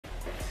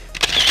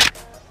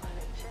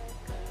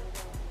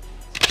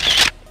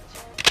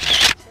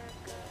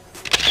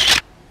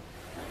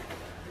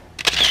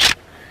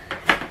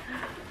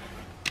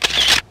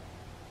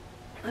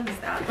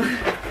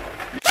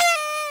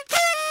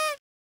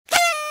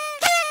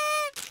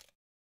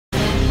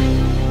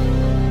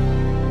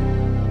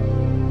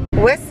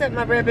What's up,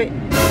 my rabbit?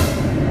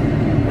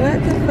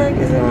 What the fuck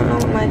is going on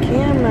with my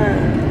camera?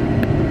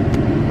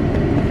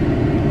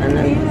 I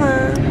know you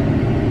lying.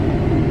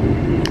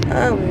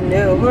 Oh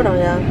no, hold on,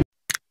 y'all.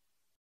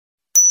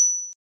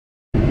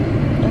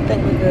 I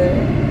think we're good.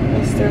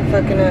 I'm still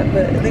fucking up,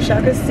 but at least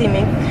y'all can see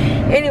me.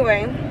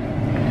 Anyway,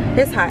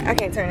 it's hot. I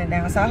can't turn it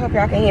down, so I hope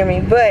y'all can hear me.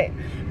 But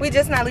we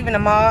just not leaving the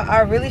mall. I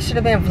really should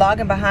have been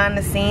vlogging behind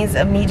the scenes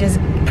of me just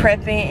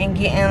prepping and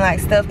getting like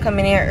stuff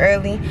coming in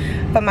early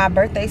for my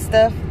birthday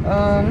stuff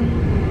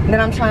that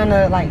I'm trying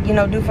to, like, you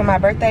know, do for my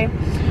birthday.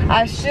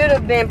 I should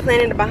have been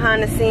planning the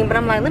behind the scene, but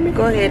I'm like, let me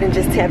go ahead and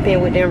just tap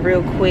in with them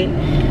real quick.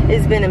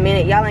 It's been a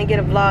minute. Y'all ain't get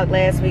a vlog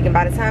last week, and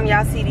by the time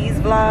y'all see these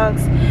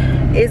vlogs,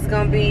 it's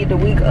gonna be the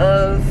week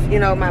of, you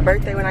know, my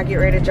birthday when I get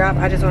ready to drop.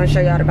 I just want to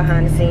show y'all the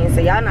behind the scenes, so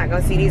y'all not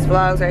gonna see these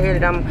vlogs right here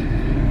that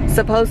I'm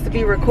supposed to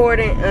be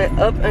recording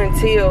up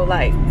until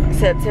like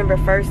September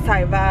 1st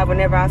type vibe.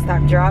 Whenever I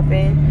stop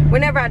dropping,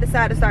 whenever I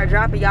decide to start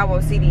dropping, y'all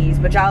won't see these,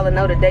 but y'all will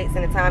know the dates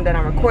and the time that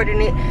I'm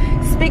recording it.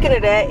 Speaking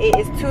of that, it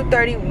is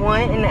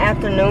 2:31 in the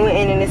afternoon,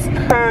 and it is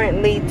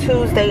currently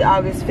Tuesday,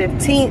 August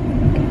 15th,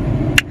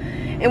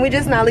 and we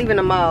just not leaving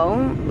the mall.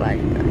 Like,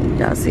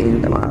 y'all see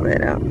the mall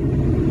right out.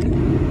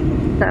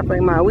 Stop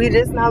playing mall. We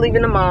just not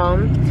leaving the mall.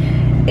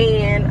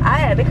 And I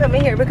had to come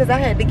in here because I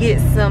had to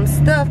get some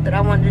stuff that I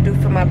wanted to do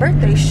for my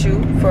birthday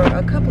shoot, for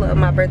a couple of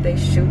my birthday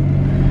shoot.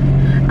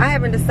 I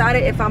haven't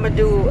decided if I'm gonna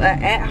do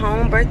an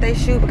at-home birthday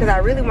shoot because I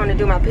really want to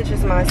do my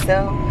pictures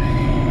myself,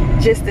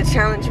 just to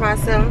challenge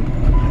myself.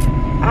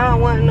 I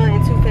don't want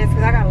nothing too fancy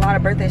because I got a lot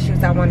of birthday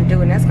shoots I want to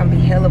do, and that's gonna be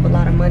hell of a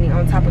lot of money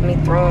on top of me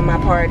throwing my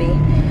party.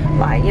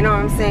 Like, you know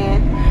what I'm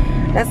saying?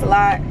 That's a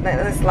lot.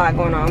 That's a lot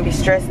going on. Be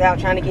stressed out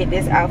trying to get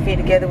this outfit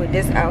together with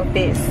this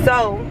outfit.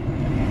 So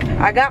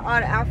I got all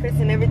the outfits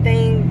and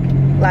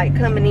everything like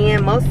coming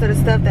in. Most of the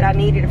stuff that I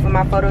needed for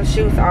my photo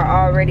shoots are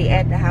already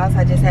at the house.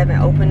 I just haven't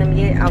opened them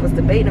yet. I was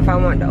debating if I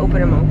wanted to open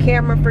them on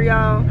camera for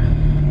y'all.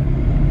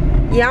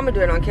 Yeah, I'm gonna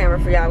do it on camera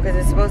for y'all because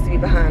it's supposed to be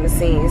behind the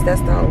scenes.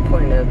 That's the whole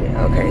point of it.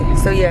 Okay,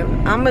 so yeah,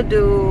 I'm gonna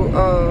do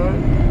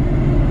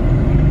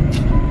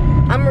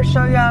I'm gonna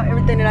show y'all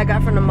everything that I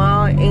got from the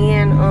mall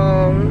and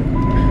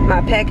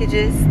my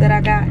packages that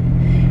I got.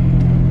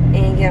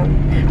 And yeah,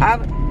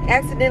 I've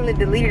accidentally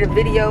deleted a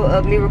video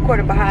of me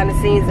recording behind the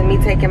scenes and me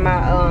taking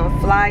my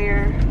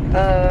flyer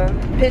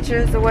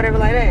pictures or whatever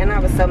like that, and I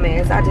was so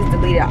mad, so I just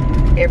deleted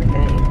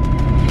everything.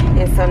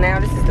 And so now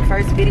this is the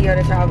first video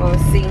that y'all gonna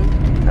see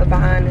of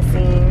behind the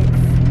scenes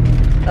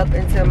up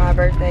until my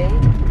birthday.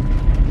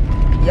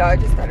 Y'all, it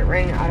just started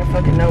raining out of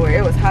fucking nowhere.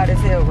 It was hot as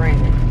hell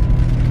raining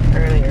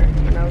earlier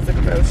when I was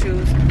looking for those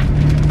shoes.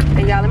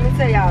 And y'all, let me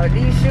tell y'all,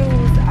 these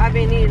shoes I've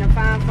been needing to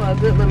find for a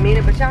good little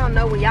minute, but y'all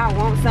know when y'all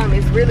want something,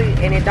 it's really,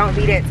 and it don't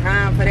be that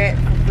time for that,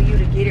 for you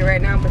to get it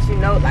right now, but you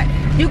know, like,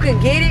 you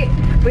can get it,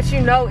 but you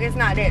know it's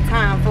not that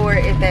time for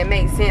it, if that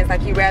makes sense.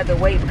 Like, you rather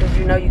wait because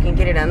you know you can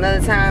get it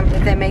another time,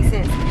 if that makes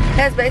sense.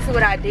 That's basically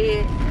what I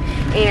did.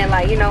 And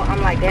like, you know,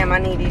 I'm like, damn, I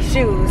need these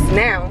shoes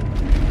now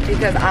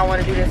because I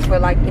want to do this for,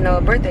 like, you know,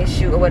 a birthday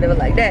shoot or whatever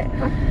like that.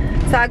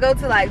 So I go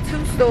to like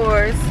 2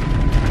 stores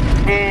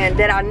and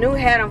that I knew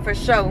had them for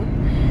show.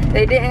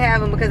 They didn't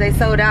have them because they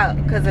sold out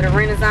because of the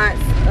Renaissance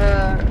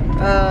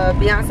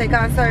Beyonce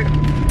concert.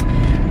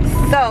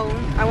 So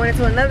I went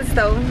into another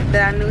store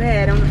that I knew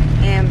had them,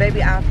 and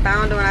baby, I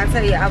found them. And I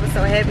tell you, I was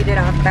so happy that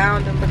I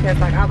found them because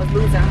like I was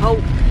losing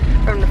hope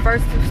from the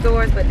first 2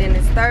 stores, but then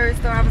this third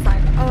store I was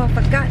like, oh, I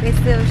forgot they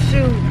sell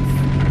shoes.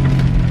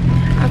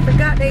 I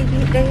forgot they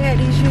had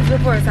these shoes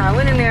before. So I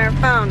went in there and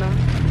found them,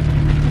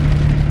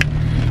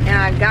 and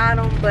I got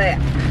them, but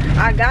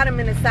I got them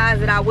in the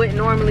size that I wouldn't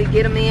normally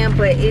get them in,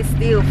 but it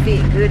still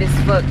fit good as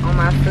fuck on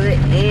my foot,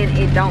 and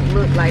it don't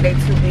look like they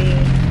too big.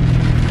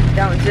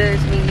 Don't judge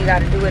me. You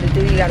gotta do what it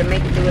do. You gotta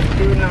make it do what it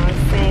do. You know what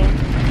I'm saying?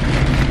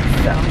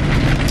 So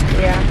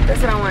yeah, that's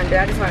what I want to do.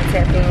 I just want to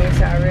tap in with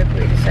y'all real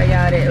quick to show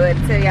y'all that, or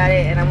to tell y'all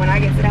that. And when I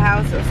get to the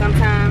house or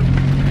sometime,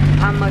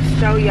 I'm gonna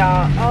show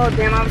y'all. Oh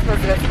damn, I was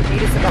supposed to go to the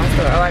beauty supply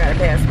store. Oh, I gotta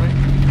pass one.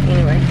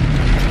 Anyway.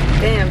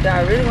 Damn, do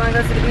I really want to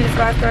go to the beauty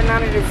supply store now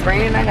that it's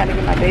raining? I gotta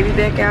get my baby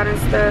back out and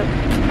stuff.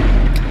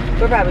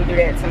 We'll probably do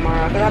that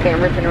tomorrow because I've been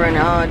ripping around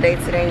all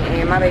day today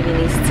and my baby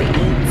needs to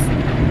eat.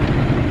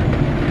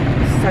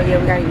 So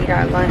yeah, we gotta eat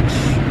our lunch.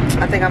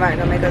 I think I might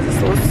go make us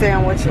a little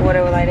sandwich or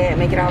whatever like that,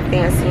 make it all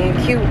fancy and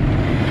cute.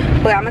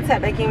 But I'm gonna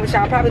tap back in with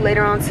y'all probably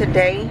later on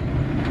today,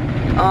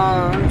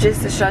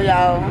 just to show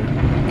y'all,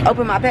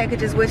 open my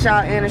packages with y'all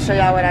and to show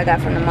y'all what I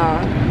got from the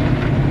mall.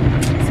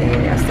 So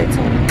yeah, stay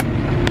tuned.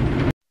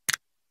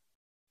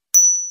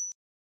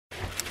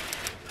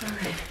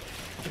 Okay,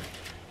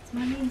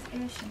 my name's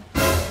Ashley.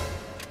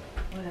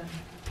 Whatever.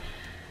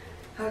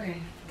 Okay,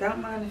 don't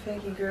mind the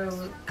fact your girl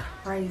look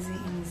crazy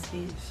in this bitch.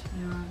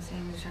 You know what I'm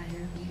saying? We're trying to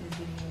get this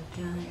video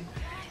done.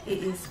 It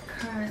is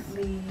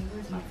currently,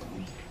 where's my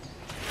phone?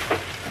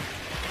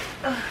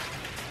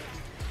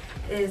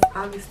 It is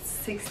August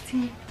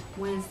 16th.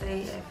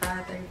 Wednesday at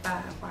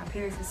 5:35. While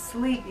Paris is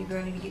asleep, your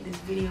girl need to get this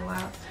video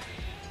out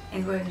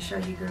and go ahead and show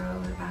you girl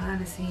the behind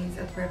the scenes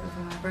of prepping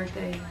for my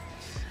birthday.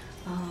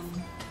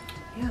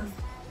 Yeah,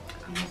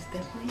 I'm most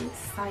definitely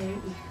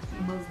excited. We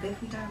most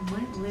definitely got a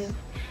month left.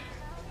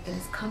 And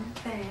it's coming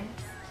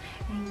fast.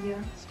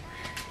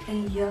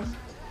 And yeah.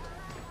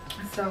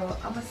 So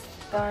I'm gonna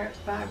start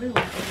by really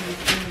opening this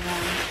thing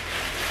around.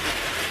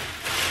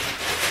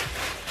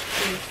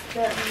 Just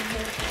got me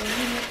here for a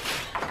minute.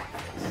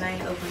 And I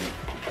ain't opening it.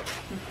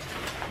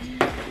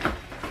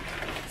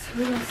 So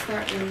we're gonna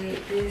start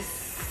with this.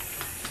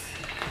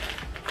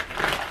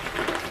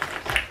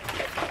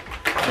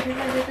 I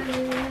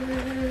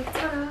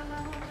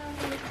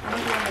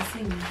don't know how to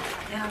sing.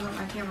 Now I got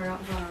my camera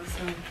out vlog,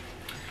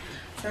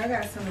 so I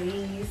got some of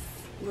these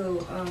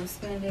little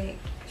spandex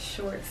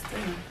shorts.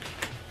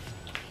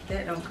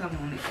 That don't come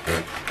on it.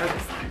 Other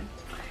side.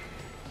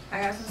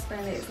 I got some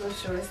spandex little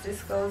shorts.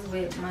 This goes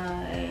with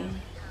my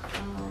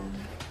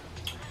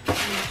let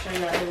me show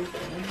y'all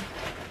everything.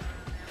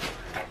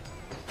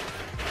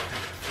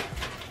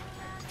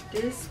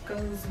 This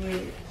goes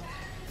with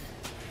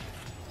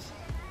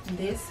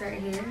this right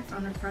here.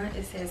 On the front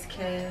it says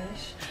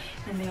Cash,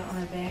 and then on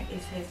the back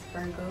it says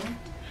Virgo.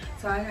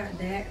 So I got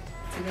that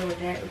to go with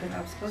that because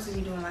I'm supposed to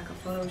be doing like a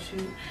photo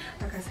shoot.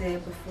 Like I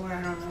said before,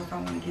 I don't know if I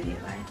want to get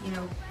it like, you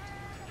know,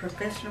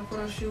 professional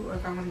photo shoot, or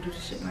if I want to do the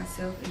shit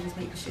myself and just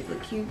make the shit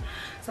look cute.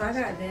 So I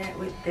got that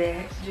with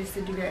that just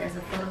to do that as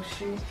a photo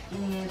shoot.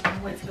 And I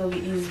went to go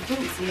get these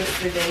boots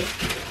yesterday.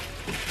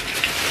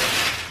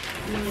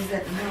 These was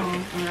at the mall.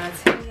 When I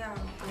tell y'all,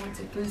 I went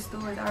to 3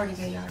 stores. I already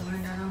gave y'all the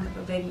rundown on it,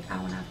 but baby,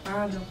 when I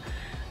found them,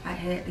 I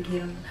had to get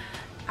them.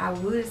 I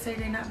would say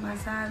they're not my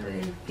size, but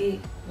they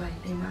fit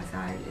like they're my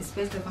size,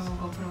 especially if I'm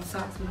gonna put on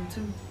socks with them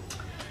too.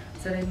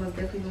 So they most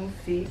definitely gonna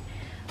fit.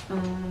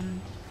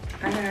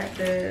 I got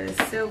the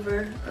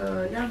silver,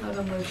 y'all know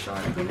them little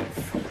short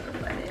boots,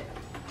 stuff like that.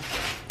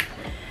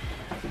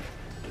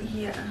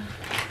 Yeah,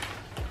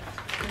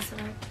 that's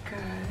what I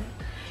got.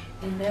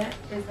 And that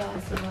is all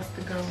supposed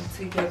to go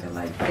together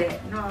like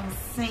that. You know what I'm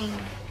saying? You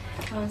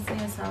know what I'm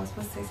saying? So I was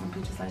supposed to take some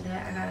pictures like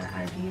that. I got an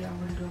idea I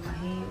want to do in my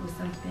head with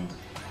something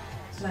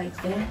like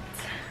that.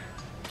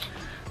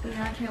 But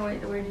yeah, I can't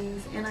wait to wear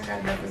these. And I got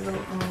another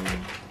little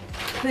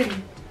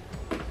hoodie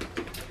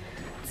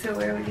to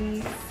wear with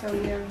these. So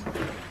yeah,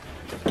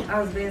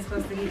 I was being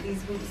supposed to get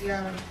these boots,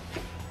 y'all,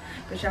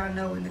 but y'all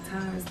know when the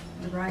time is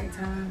the right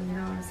time. You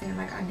know what I'm saying?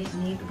 Like, I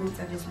didn't need the boots,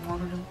 I just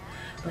wanted them,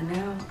 but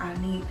now I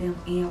need them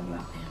and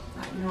want them.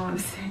 Like, you know what I'm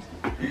saying?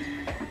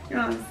 You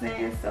know what I'm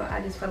saying? So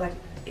I just felt like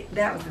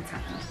that was the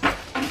time.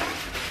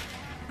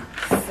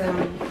 So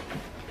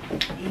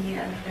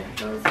yeah, that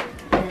goes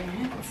with that.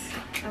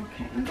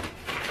 Okay.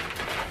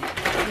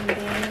 And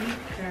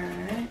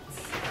then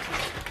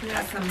we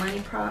got some money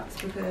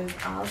props because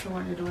I also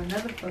wanted to do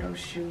another photo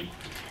shoot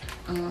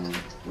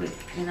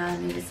and I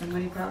needed some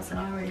money props, and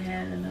I already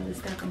had another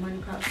stack of money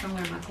props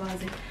somewhere in my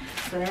closet.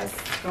 So that's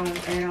going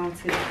to add on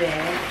to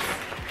that.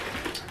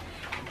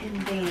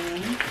 And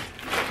then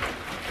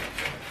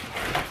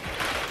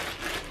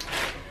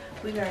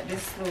we got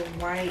this little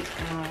white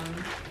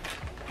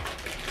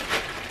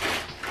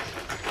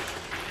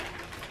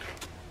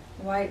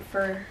white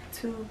fur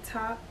tube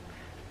top.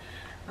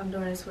 I'm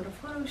doing this with a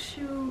photo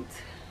shoot.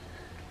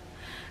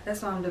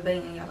 That's why I'm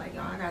debating, y'all. Like,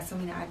 y'all, I got so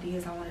many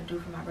ideas I want to do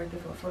for my birthday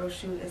for a photo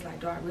shoot. It's like,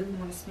 do I really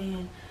want to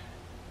spend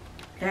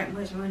that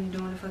much money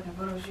doing a fucking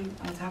photo shoot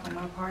on top of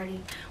my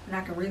party when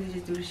I can really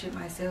just do the shit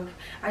myself?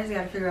 I just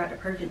got to figure out the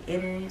perfect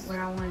editing, what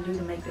I want to do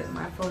to make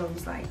my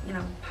photos, like, you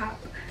know, pop.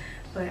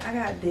 But I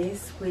got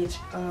this, which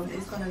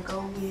is going to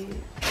go with...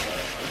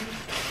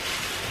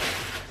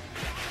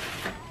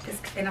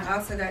 and I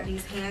also got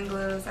these hand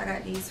gloves. I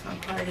got these from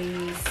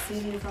Party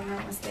City, if I'm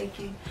not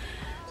mistaken.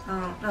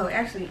 No,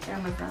 actually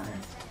Amazon.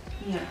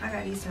 Yeah, I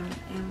got these from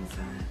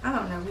Amazon. I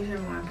don't know,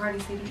 whichever one. Party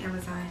City,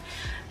 Amazon.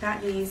 Got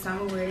these, so I'm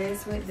gonna wear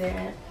this with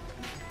that.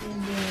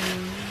 And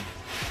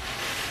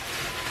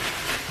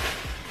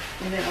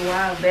then a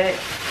while back,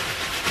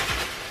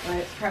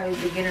 like probably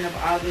beginning of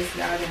August,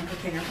 y'all been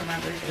preparing for my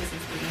birthday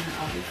since the beginning of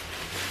August.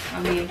 My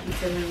man keeps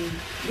telling me,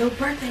 your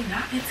birthday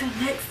not until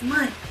next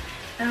month.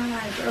 And I'm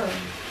like, bro,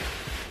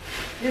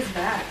 just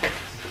vibe.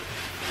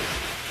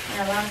 I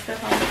got a lot of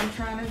stuff I'm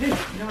trying to do.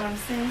 You know what I'm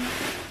saying?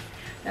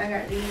 I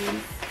got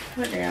these.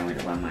 What day I went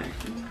to Walmart?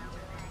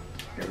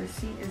 The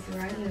receipt is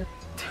right here.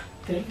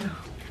 There you go.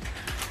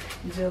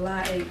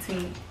 July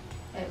 18th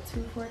at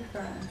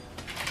 2:45.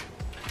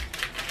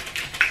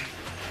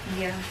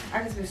 Yeah,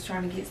 I just was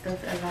trying to get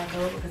stuff as I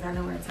go because I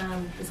know in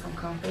time it's gonna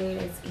come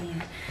fast,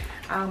 and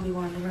I don't be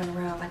wanting to run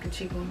around like a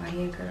chick with my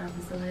head cut off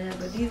and stuff like that.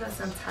 But these are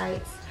some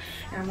tights,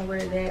 and I'm gonna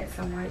wear that,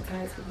 some white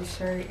tights with the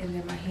shirt, and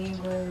then my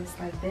hand gloves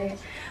like that.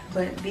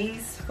 But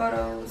these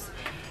photos,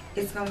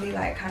 it's gonna be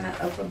like kind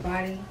of upper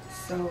body,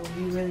 so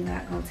you really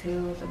not gonna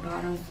tell the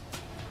bottom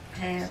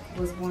half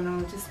what's going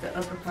on, just the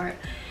upper part.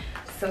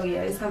 So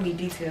yeah, it's gonna be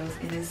details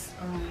in this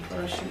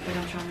photo shoot that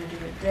I'm trying to do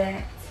with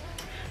that.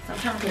 So I'm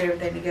trying to put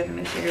everything together,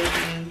 make sure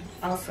everything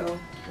also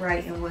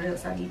right and what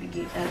else I need to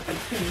get after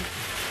too.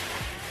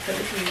 So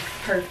this is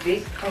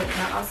perfect. Oh, and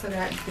I also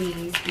got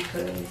these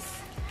because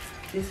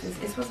it's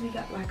supposed to be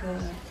got like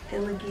a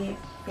elegant,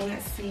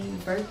 fancy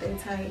birthday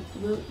type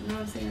look, you know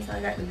what I'm saying? So I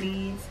got the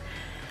beads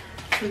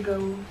to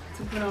go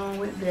to put on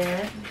with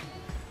that.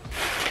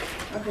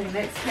 Okay,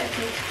 next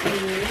package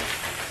is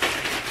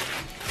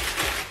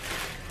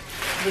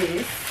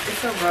this.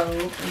 It's a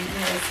robe and it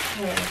has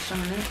cash on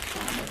it. I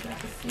don't know if y'all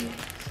can see it.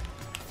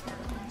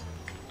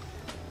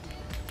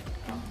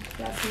 Oh,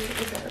 y'all see it?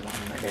 It's at the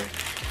bottom right there.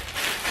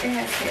 It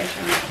has cash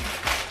on it.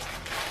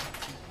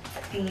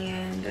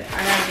 And I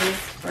got this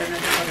for another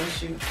photo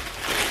shoot.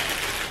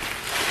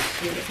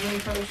 Shit, as many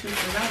photo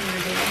shoots as I want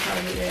to do, I'll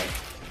probably get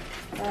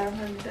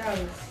that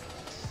 $500.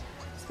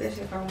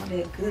 Especially if I want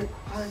that good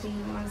quality, you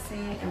know what I'm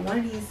saying? And one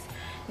of these,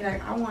 you know,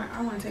 like I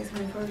want to take so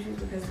many photo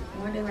shoots because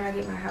one day when I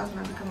get my house,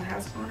 when I become a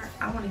house owner,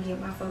 I want to get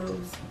my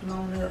photos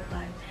blown up,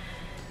 like,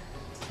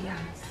 yeah.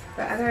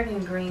 But I got it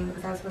in green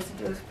because I was supposed to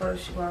do this photo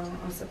shoot while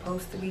I'm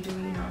supposed to be doing,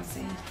 you know what I'm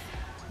saying?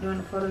 Doing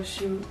a photo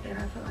shoot, and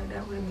I felt like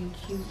that would have been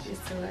cute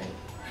just to like,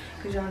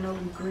 cause y'all know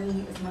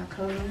green is my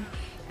color.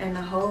 And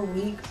the whole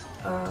week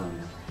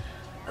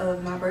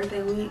of my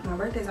birthday week, my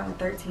birthday's on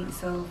the 13th,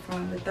 so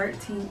from the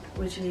 13th,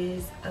 which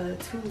is a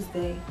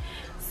Tuesday,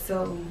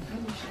 so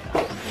let me show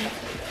you.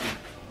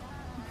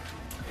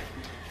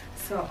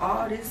 So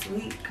all this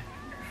week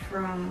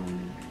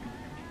from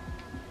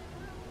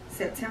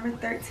September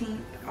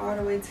 13th all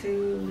the way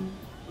to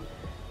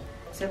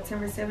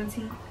September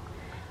 17th,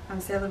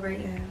 I'm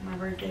celebrating my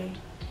birthday.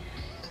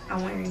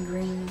 I'm wearing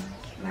green,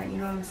 like, you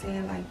know what I'm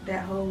saying? Like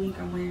that whole week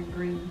I'm wearing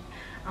green.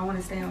 I want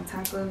to stay on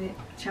top of it,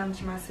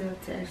 challenge myself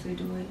to actually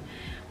do it.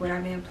 What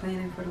I've been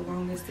planning for the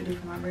longest to do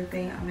for my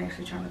birthday, I'm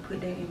actually trying to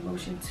put that in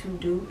motion to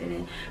do. And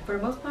then for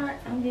the most part,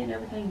 I'm getting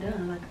everything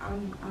done. Like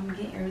I'm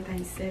getting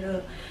everything set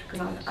up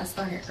because I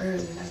started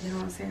early. Like, you know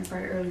what I'm saying? I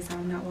started early, so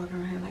I'm not walking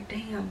around like,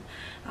 damn,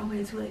 I'm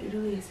waiting too late to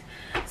do this.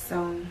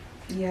 So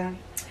yeah,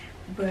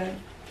 but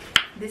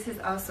this is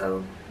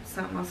also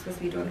something I'm supposed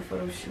to be doing a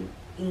photo shoot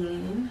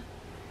in.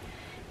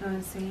 You know what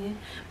I'm saying?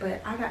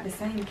 But I got the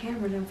same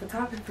camera them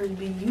photographers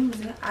be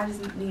using. I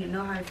just need to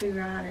know how to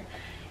figure out how to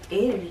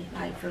edit it,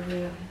 like for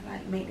real.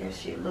 Like make that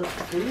shit look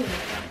good.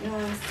 You know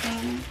what I'm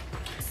saying?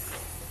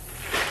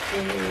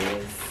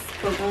 Is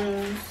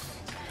balloons.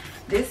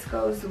 This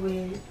goes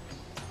with,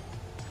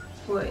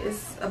 well,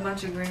 it's a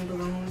bunch of green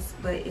balloons,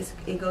 but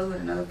it goes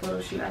with another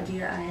photo shoot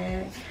idea I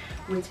had,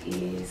 which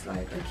is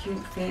like a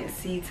cute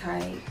fancy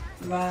type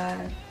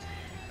vibe.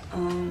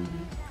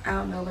 I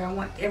don't know, but I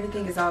want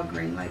everything is all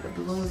green. Like the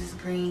balloons is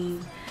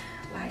green,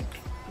 like,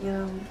 you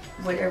know,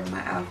 whatever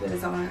my outfit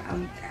is on,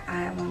 I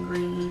have on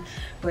green.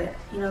 But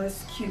you know,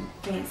 it's cute,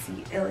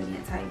 fancy,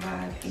 elegant type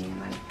vibe, and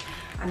like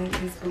I need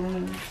these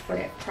balloons for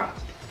that prop.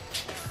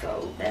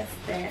 So that's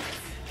that.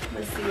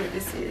 Let's see what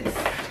this is.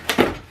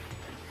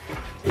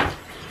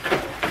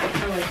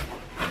 Oh wait,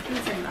 let me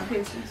take my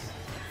pictures.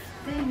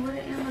 Dang, what an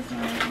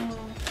Amazon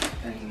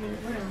thing here,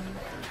 whatever.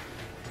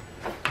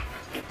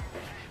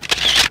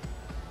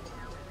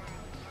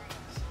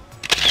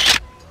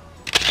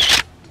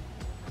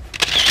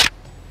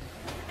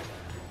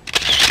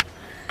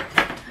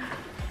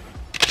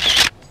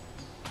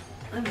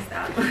 Let me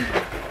stop.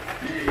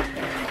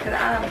 Because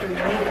I'm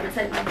needed to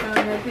take my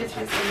thumbnail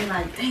pictures and be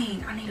like,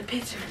 dang, I need a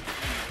picture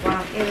while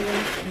I'm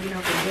editing and, you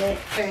know, forget.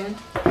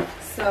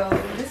 So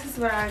this is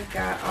what I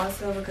got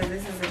also, because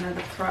this is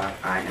another prop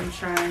I am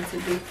trying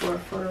to do for a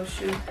photo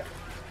shoot.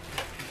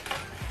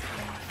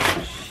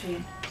 Oh,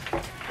 shit.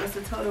 What's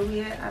the total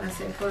we at? I done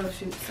said photo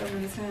shoot so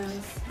many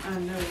times. I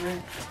know,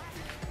 right?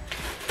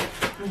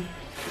 Let me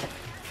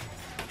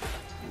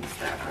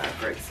stop how I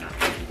break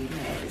something and be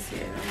mad as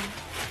hell.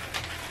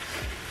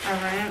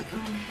 Alright,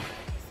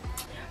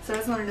 so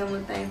it's one of them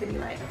little things that be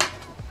like,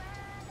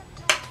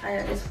 I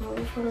got this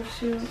photo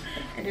shoot,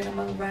 and then I'm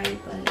gonna write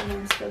like, you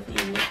know, stuff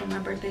in it for my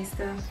birthday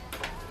stuff.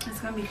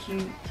 It's gonna be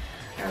cute.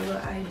 Got a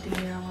little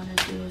idea I wanna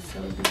do,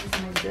 so this is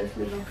most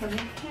definitely gonna come in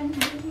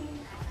handy.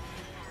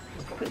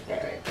 Put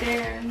that right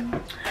there.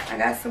 I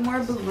got some more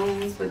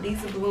balloons, but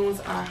these balloons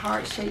are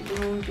heart-shaped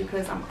balloons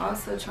because I'm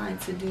also trying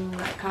to do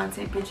like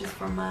content pictures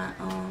for my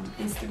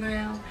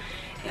Instagram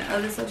and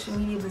other social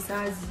media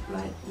besides,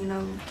 like, you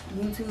know,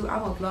 YouTube.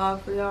 I'm a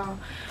vlog for y'all,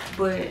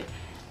 but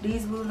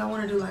these balloons I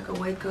want to do like a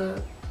wake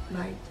up,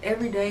 like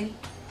every day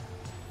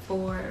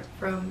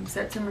from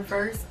September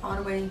 1st all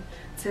the way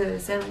to the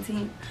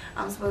 17th.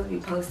 I'm supposed to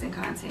be posting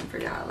content for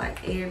y'all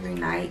like every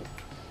night.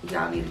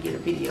 Y'all need to get a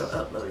video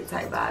uploaded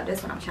type vibe.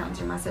 That's what I'm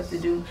challenging myself to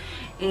do.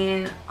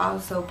 And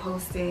also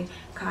posting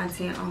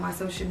content on my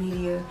social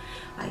media,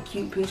 like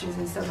cute pictures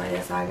and stuff like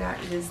that. So I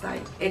got just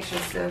like extra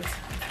stuff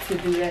to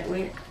do that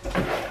with.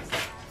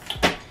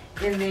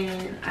 And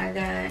then I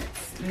got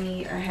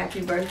me a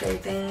happy birthday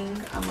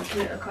thing. I'm gonna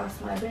put it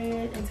across my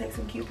bed and take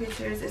some cute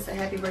pictures. It's a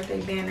happy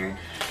birthday banner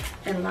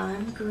in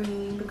lime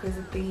green because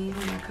the theme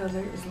of my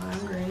color is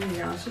lime green.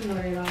 Y'all should know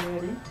that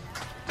already.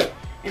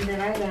 And then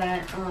I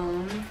got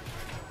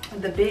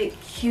the big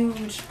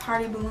huge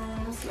party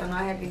balloons. I know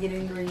I have to get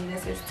in green.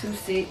 That says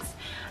 2-6.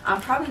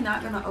 I'm probably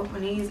not gonna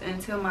open these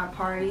until my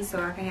party,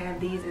 so I can have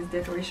these as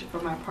decoration for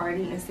my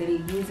party instead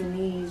of using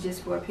these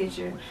just for a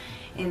picture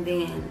and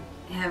then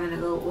having to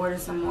go order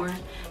some more,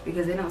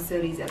 because they don't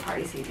sell these at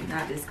party season,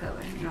 not this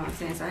color, you know what I'm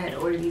saying? So I had to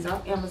order these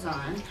off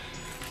Amazon,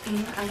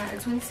 and I got a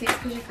 26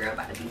 because your girl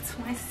about to be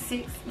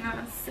 26, you know what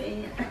I'm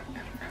saying?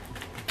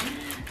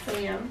 So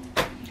yeah,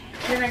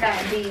 then I got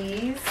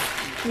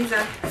these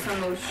are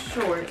some little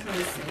shorts. Let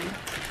me see,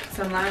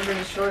 some lime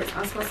green shorts.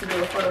 I'm supposed to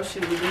do a photo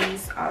shoot with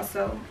these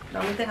also. The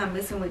only thing I'm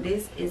missing with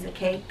this is a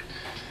cake,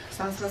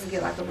 so I'm supposed to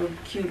get like a little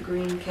cute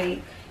green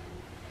cake.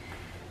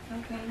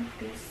 Okay,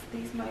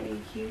 these might be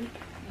cute.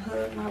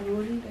 Hug my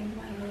booty, they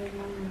might hug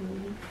my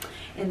booty.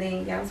 And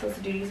then yeah, I'm supposed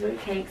to do these with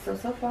cake. So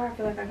far I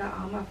feel like I got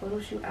all my photo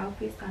shoot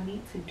outfits I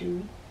need to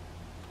do.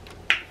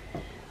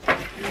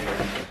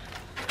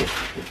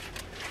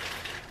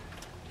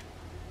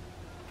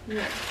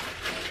 Yeah.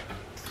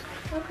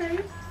 Okay,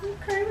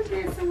 we're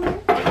getting somewhere.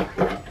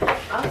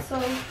 Also,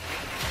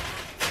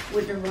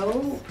 with the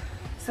robe,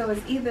 so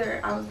it's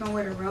either I was gonna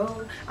wear the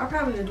robe. I'll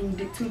probably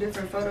do 2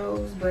 different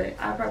photos, but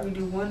I'll probably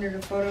do one of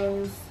the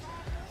photos,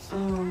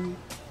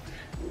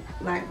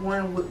 like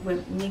one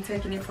with me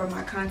taking it for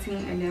my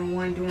content, and then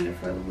one doing it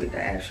with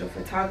the actual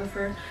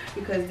photographer,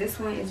 because this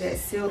one is that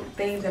silk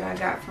thing that I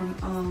got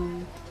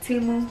from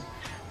Temu.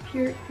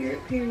 Period.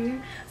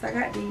 So I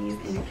got these,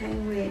 and it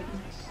came with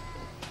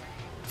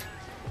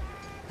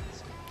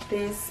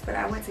this, but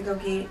I went to go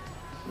get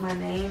my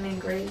name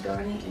engraved on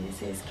it, and it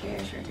says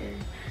cash right there.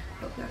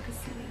 Hope y'all can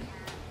see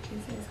it.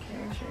 It says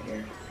cash right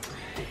there.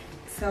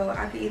 So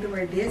I could either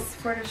wear this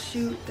for the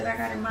shoot that I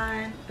got in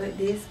mind, but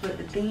the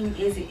theme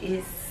is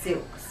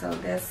silk. So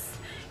that's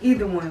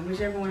either one,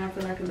 whichever one I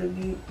feel like it look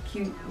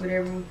cute,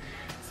 whatever.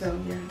 So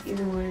yeah,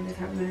 either one, that's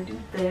how I'm gonna do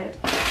that.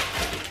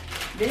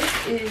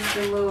 This is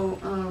the little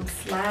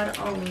slide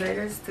on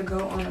letters to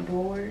go on the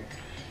board.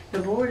 The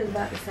board is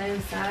about the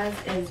same size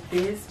as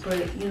this,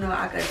 but you know,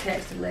 I could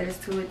attach the letters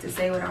to it to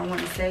say what I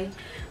want to say.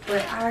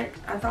 But I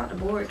thought the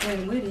board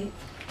came with it.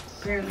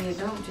 Apparently it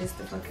don't, just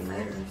the fucking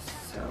letters.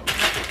 So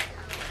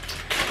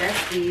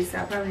that's these.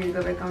 I probably need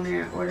to go back on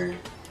there and order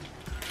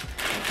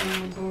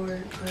on the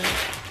board, but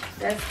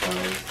that's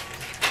those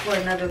for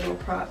another little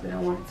prop that I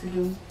wanted to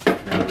do.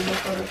 Another little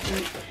photo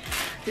shoot.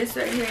 This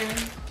right here,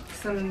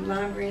 some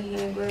lime green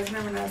hand gloves.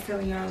 Remember I was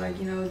telling y'all, like,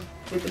 you know,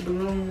 with the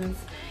balloons,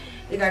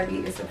 it gotta be,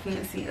 it's a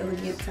fancy,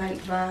 elegant type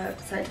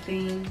vibe, type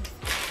thing.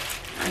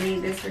 I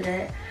need this for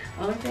that.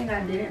 Only thing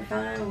I didn't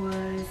find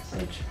was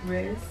a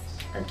dress,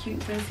 a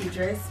cute fancy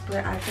dress,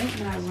 but I think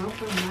my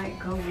romper might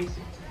go with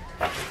it.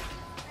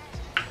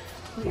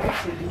 We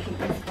actually can keep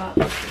this box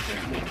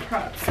with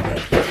props. So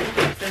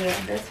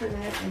yeah, that's for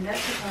that, and that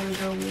should probably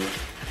go with.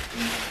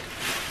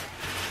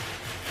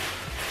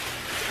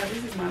 Oh,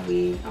 this is my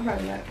wig. I'm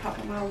probably like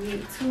popping my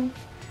wig too.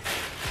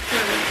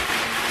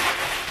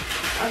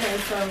 Okay,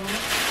 so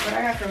what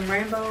I got from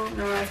Rainbow,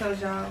 remember I told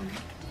y'all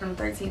from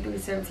 13 through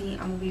 17,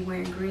 I'm gonna be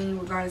wearing green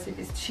regardless if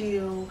it's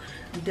chill,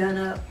 done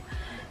up,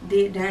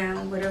 did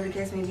down, whatever the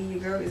case may be. Your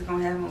girl is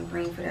gonna have on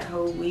green for that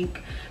whole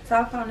week. So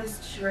I found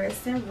this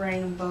dress in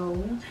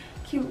Rainbow.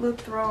 Cute little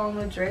throw on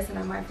the dress, and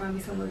I might find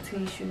me some little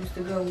tennis shoes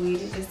to go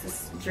with it,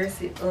 just to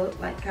dress it up,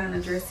 like kind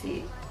of dress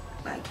it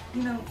like,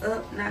 you know,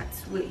 up, not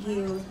with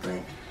heels,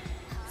 but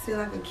still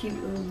like a cute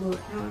little look,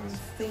 you know what I'm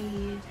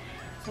saying?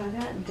 So I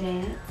got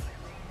that.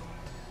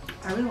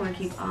 I really want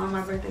to keep all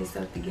my birthday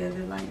stuff together.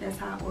 Like, that's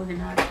how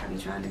organized I be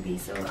trying to be,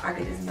 so I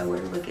could just know where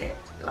to look at,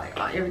 like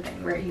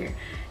everything right here.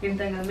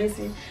 Anything I'm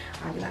missing,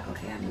 I'll be like,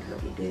 okay, I need to go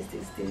get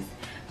this.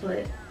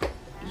 But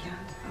yeah,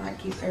 I like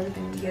to keep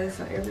everything together,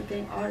 so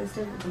everything, all this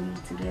stuff will be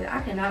together.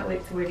 I cannot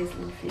wait to wear this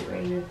little fit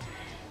right here,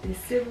 this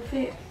silver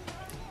fit.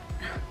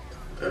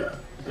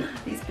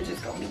 These pictures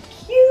gonna be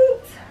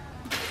cute.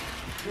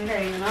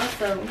 Okay, and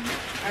also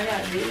I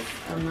got this.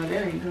 Oh no,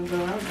 that ain't gonna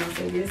go. I was gonna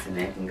say this and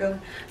that can go.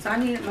 So I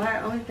need,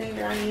 my only thing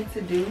that I need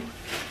to do,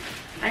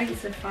 I need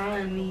to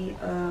find me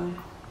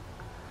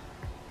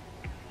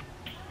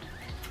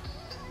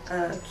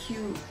a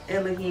cute,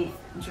 elegant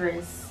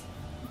dress,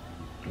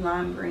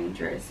 lime green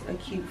dress, a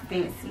cute,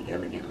 fancy,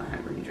 elegant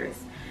lime green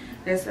dress.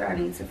 That's what I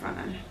need to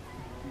find.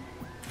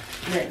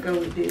 That go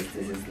with this.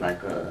 This is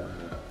like a,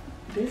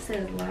 this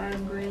says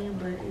lime green,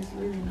 but it's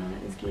really not.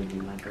 It's giving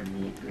me like a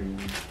mint green.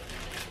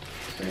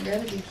 But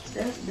that'll be,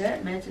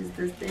 that matches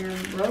this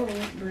damn robe,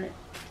 but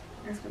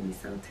that's gonna be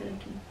so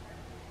tacky.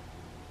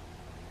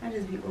 I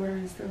just be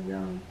ordering stuff,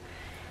 y'all.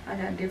 I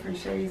got different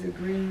shades of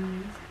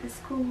greens. It's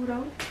cool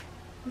though.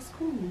 It's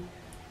cool.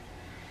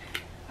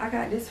 I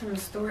got this from the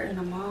store in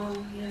the mall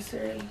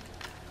yesterday.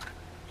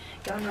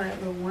 Y'all know that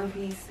little one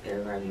piece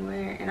everybody be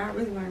wearing, and I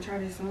really want to try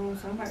this on,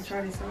 so I'm about to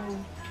try this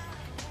on.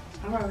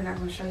 I'm probably not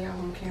gonna show y'all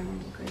on camera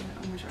because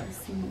I'm gonna try to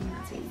see when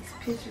I take these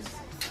pictures.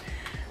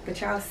 But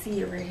y'all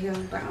see it right here.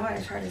 But I'm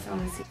gonna try this on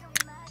and see.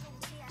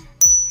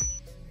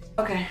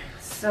 Okay,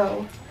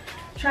 so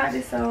tried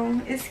this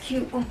on. It's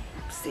cute. Oh,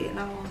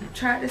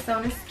 tried this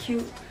on. It's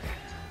cute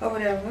or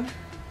whatever.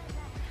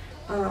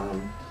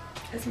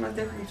 it's most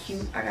definitely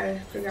cute. I gotta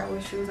figure out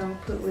what shoes I'm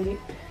gonna put with it,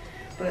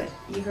 but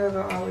your girl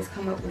will always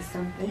come up with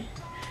something.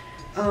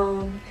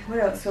 What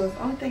else? So the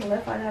only thing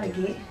left I gotta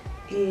get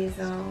is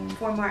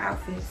 4 more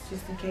outfits,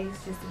 just in case,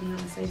 just to be on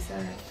the safe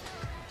side.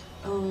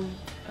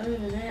 Other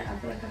than that, I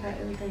feel like I got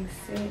everything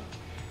set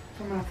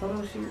for my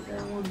photo shoot that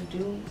I want to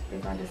do.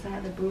 If I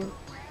decide to book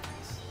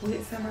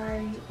with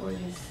somebody or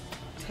just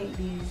take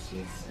these just,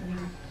 you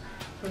know,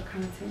 for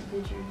content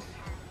pictures.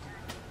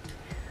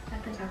 I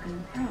think I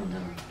can, I don't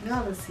know.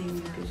 Y'all will see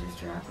when the pictures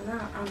drop. Cause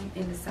I'm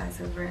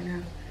indecisive right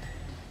now.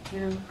 You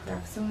know,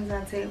 cause as soon as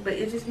I take, but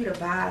it just be the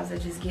vibes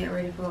of just getting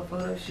ready for a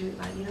photo shoot,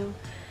 like, you know.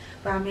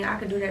 But I mean, I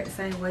can do that the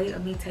same way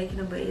of me taking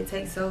them, but it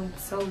takes so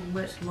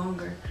much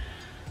longer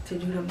to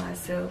do them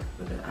myself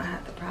because I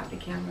have to prop the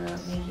camera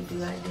up, make it do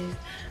like this,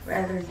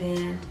 rather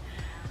than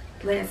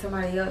letting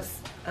somebody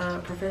else,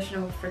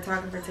 professional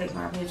photographer, take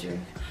my pictures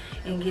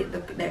and get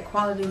that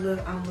quality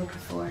look I'm looking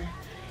for,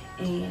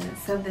 and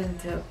something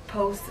to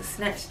post to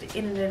snatch the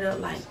internet up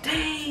like,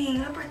 dang,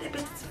 her birthday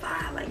bitch is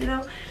fire, like, you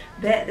know,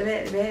 that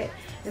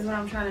is what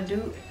I'm trying to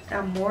do.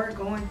 I'm more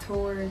going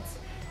towards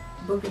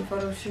booking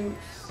photo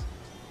shoots.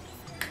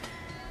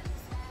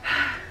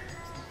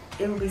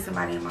 It would be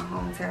somebody in my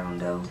hometown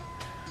though.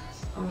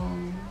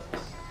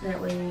 That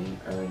way,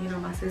 you know,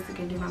 my sister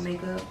can do my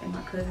makeup and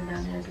my cousin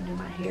down there can do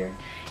my hair.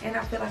 And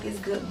I feel like it's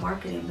good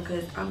marketing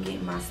because I'm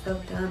getting my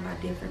stuff done by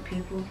different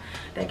people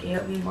that can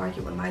help me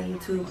market with my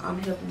YouTube.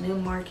 I'm helping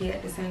them market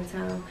at the same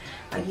time.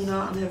 Like, you know,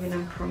 I'm helping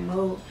them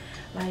promote.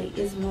 Like,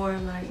 it's more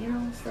like, you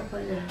know, stuff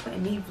like that.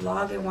 And me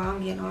vlogging while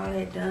I'm getting all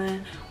that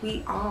done.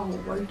 We all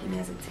working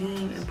as a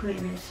team and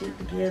putting that shit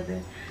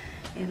together.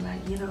 And,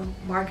 like, you know,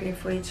 marketing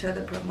for each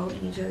other,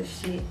 promoting each other's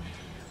shit.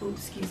 Oops,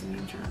 excuse me,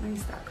 let me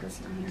stop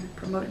cursing on here.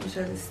 Promoting each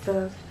other's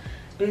stuff,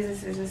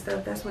 businesses and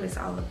stuff. That's what it's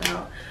all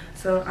about.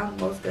 So I'm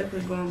most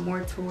definitely going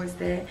more towards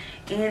that.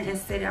 And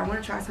instead, I want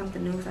to try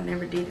something new because I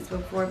never did this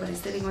before. But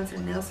instead of going to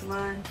the nail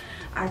salon,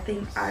 I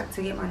think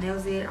to get my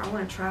nails did, I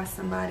want to try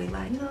somebody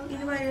like, you know,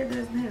 anybody that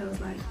does nails,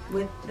 like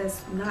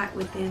that's not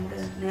within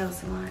the nail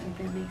salon, if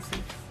that makes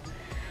sense.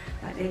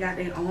 Like, they got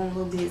their own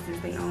little business,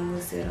 their own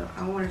little setup.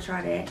 I want to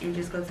try that and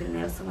just go to the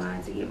nail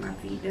salon to get my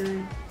feet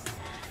done.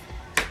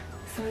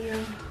 So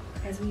yeah,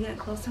 as we get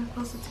closer and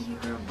closer to your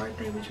girl's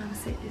birthday, we're trying to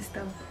set this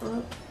stuff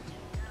up.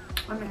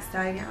 I'm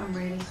excited, I'm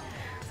ready.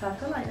 So I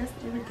feel like that's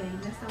everything.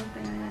 That's the only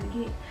thing I gotta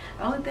get.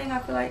 The only thing I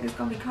feel like is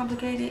gonna be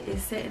complicated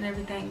is setting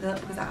everything up,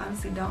 because I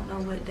honestly don't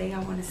know what day I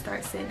want to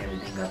start setting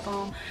everything up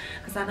on.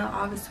 Because I know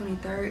August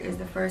 23rd is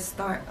the first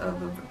start of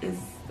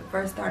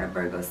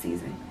Virgo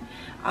season.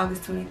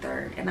 August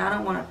 23rd, and I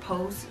don't want to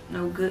post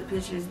no good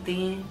pictures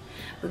then,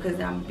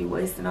 because I'm gonna be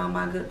wasting all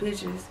my good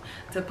pictures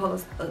to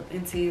post up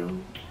until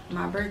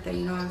my birthday,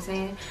 you know what I'm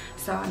saying?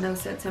 So I know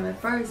September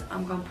 1st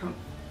I'm gonna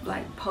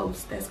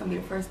post. That's gonna be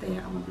the first day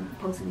I'm gonna be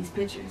posting these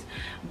pictures,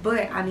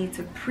 but I need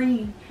to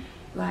pre-plan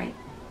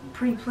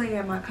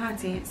my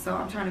content, so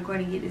I'm trying to go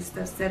ahead and get this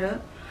stuff set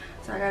up.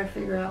 So I gotta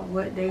figure out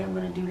what day I'm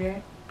gonna do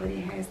that, but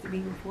it has to be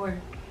before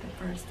the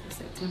 1st of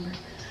September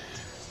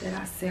that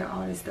I set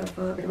all this stuff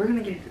up. We're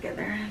gonna get it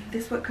together.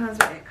 This what comes with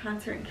that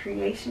content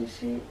creation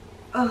shit.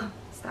 Oh,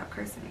 stop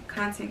cursing it.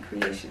 Content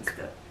creation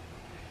stuff.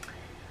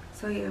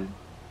 So yeah,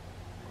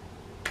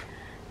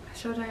 I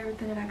showed y'all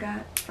everything that I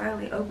got.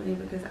 Finally opened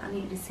it because I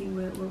need to see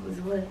what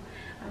was what.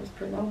 I was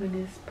prolonging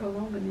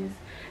this.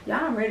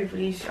 Y'all, I'm ready for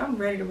these. I'm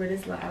ready to wear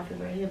this little outfit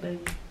right here,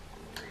 baby.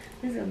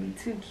 This is gonna be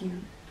too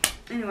cute.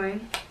 Anyway,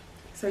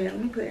 so yeah,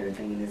 let me put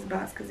everything in this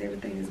box because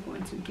everything is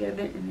going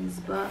together in this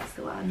box,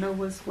 so I know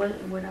what's what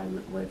and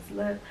what's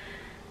left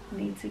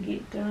need to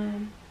get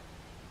done.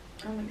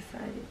 I'm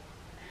excited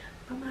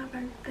for my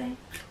birthday.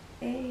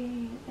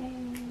 Hey,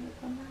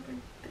 for my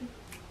birthday.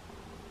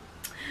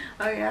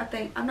 Okay, I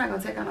think I'm not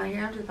gonna take out my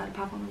hair. I'm just about to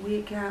pop on the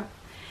wig cap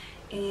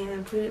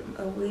and put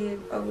a wig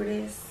over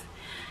this,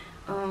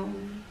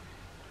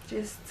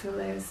 just to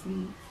last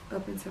me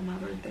up until my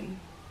birthday.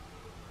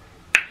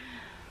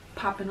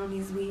 Popping on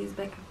these wigs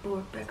back and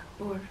forth,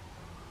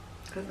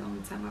 because the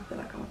only time I feel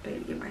like I'm gonna pay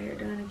to get my hair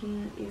done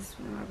again is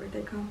when my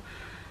birthday comes.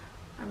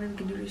 I really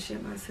can do this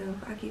shit myself.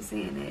 I keep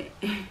saying that.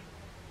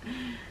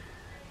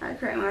 I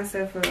crack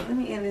myself up. Let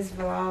me end this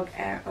vlog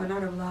out, or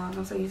not a vlog,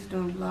 I'm so used to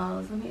doing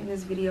vlogs. Let me end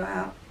this video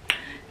out.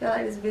 If y'all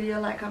like this video,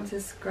 like, comment,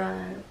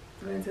 subscribe,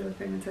 tell a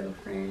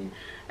friend.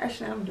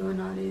 Actually, I'm doing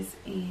all this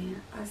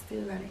and I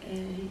still gotta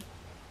edit.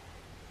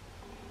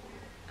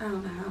 I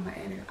don't know how I'm gonna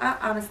edit. I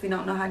honestly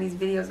don't know how these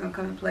videos gonna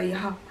come and play,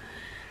 y'all.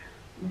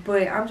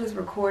 But I'm just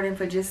recording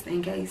for just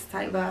in case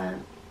type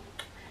vibe,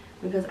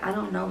 because I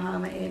don't know how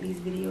I'm gonna edit these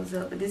videos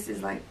up. But this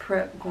is like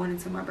prep going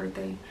into my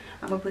birthday.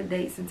 I'm gonna put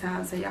dates and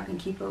times so y'all can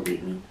keep up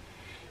with me.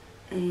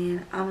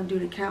 And I'm gonna do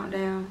the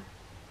countdown.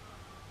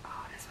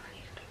 Oh, that's what I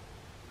need to do.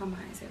 My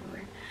mind's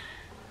everywhere.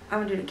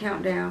 I'm gonna do the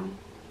countdown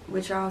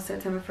with y'all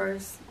September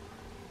 1st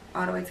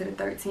all the way to the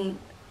 13th.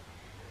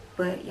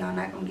 But y'all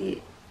not gonna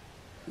get,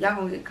 y'all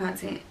gonna get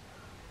content.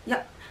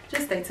 Yep,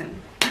 just stay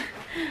tuned.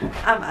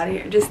 I'm out of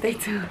here. Just stay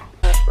tuned.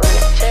 Run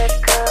a check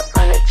up,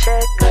 run a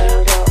check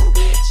up.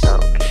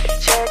 Don't get a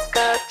check